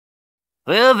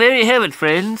Well, there you have it,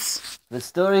 friends. The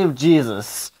story of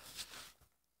Jesus.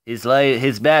 His life,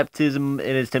 his baptism and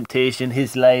his temptation,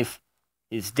 his life,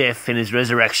 his death and his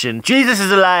resurrection. Jesus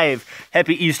is alive!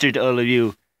 Happy Easter to all of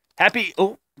you.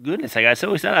 Oh, goodness, I got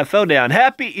so excited I fell down.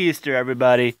 Happy Easter,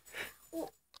 everybody.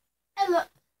 Emma,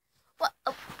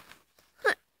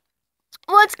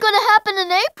 what's going to happen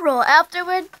in April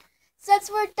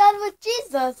since we're done with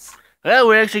Jesus? Well,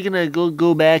 we're actually going to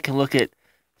go back and look at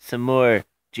some more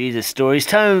Jesus stories.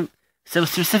 Some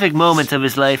specific moments of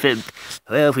his life. And,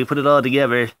 well, if we put it all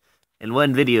together in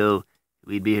one video,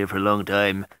 we'd be here for a long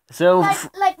time. So,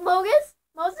 like Moses?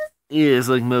 Yes,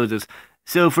 like Moses.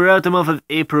 So throughout the month of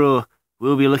April,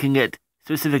 we'll be looking at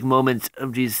specific moments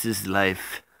of Jesus'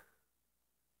 life.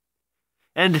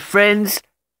 And friends,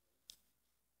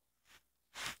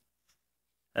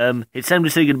 it's time to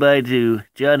say goodbye to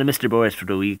John and Mr. Boris for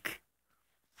the week.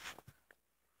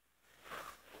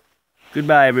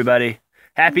 Goodbye, everybody.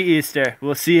 Happy Easter.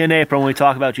 We'll see you in April when we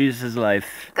talk about Jesus'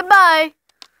 life. Goodbye.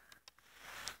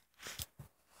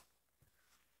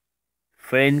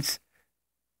 Friends,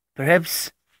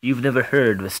 perhaps you've never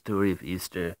heard the story of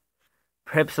Easter.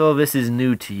 Perhaps all this is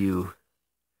new to you.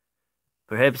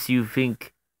 Perhaps you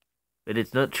think that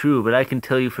it's not true, but I can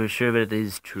tell you for sure that it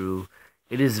is true.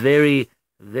 It is very,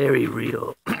 very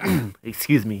real.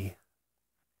 Excuse me.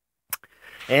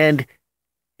 And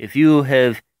if you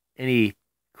have any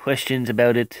questions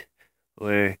about it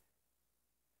or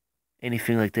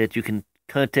anything like that, you can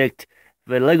contact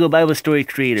the Lego Bible Story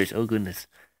creators. Oh, goodness.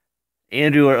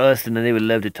 Andrew or Austin, and they would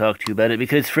love to talk to you about it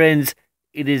because, friends,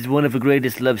 it is one of the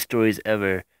greatest love stories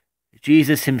ever.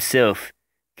 Jesus himself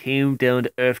came down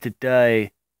to earth to die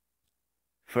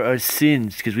for our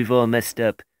sins because we've all messed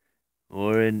up.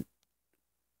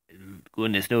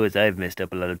 Goodness knows I've messed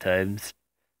up a lot of times.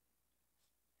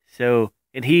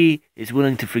 And he is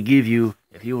willing to forgive you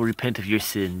if you will repent of your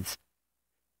sins.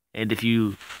 And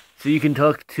so you can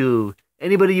talk to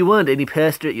anybody you want, any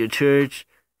pastor at your church,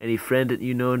 any friend that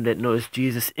you know that knows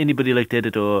Jesus, anybody like that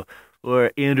at all,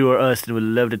 or Andrew or Austin would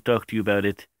love to talk to you about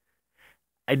it.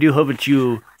 I do hope that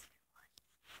you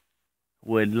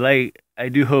would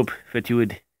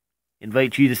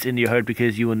invite Jesus into your heart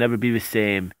because you will never be the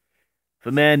same.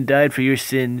 The man died for your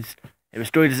sins, and the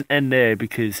story doesn't end there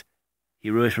because he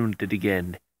rose from the dead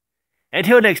again.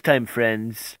 Until next time,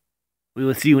 friends, we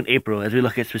will see you in April as we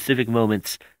look at specific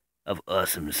moments of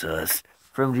awesome sauce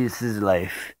from Jesus'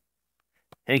 life.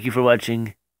 Thank you for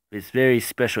watching this very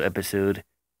special episode,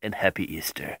 and Happy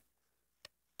Easter.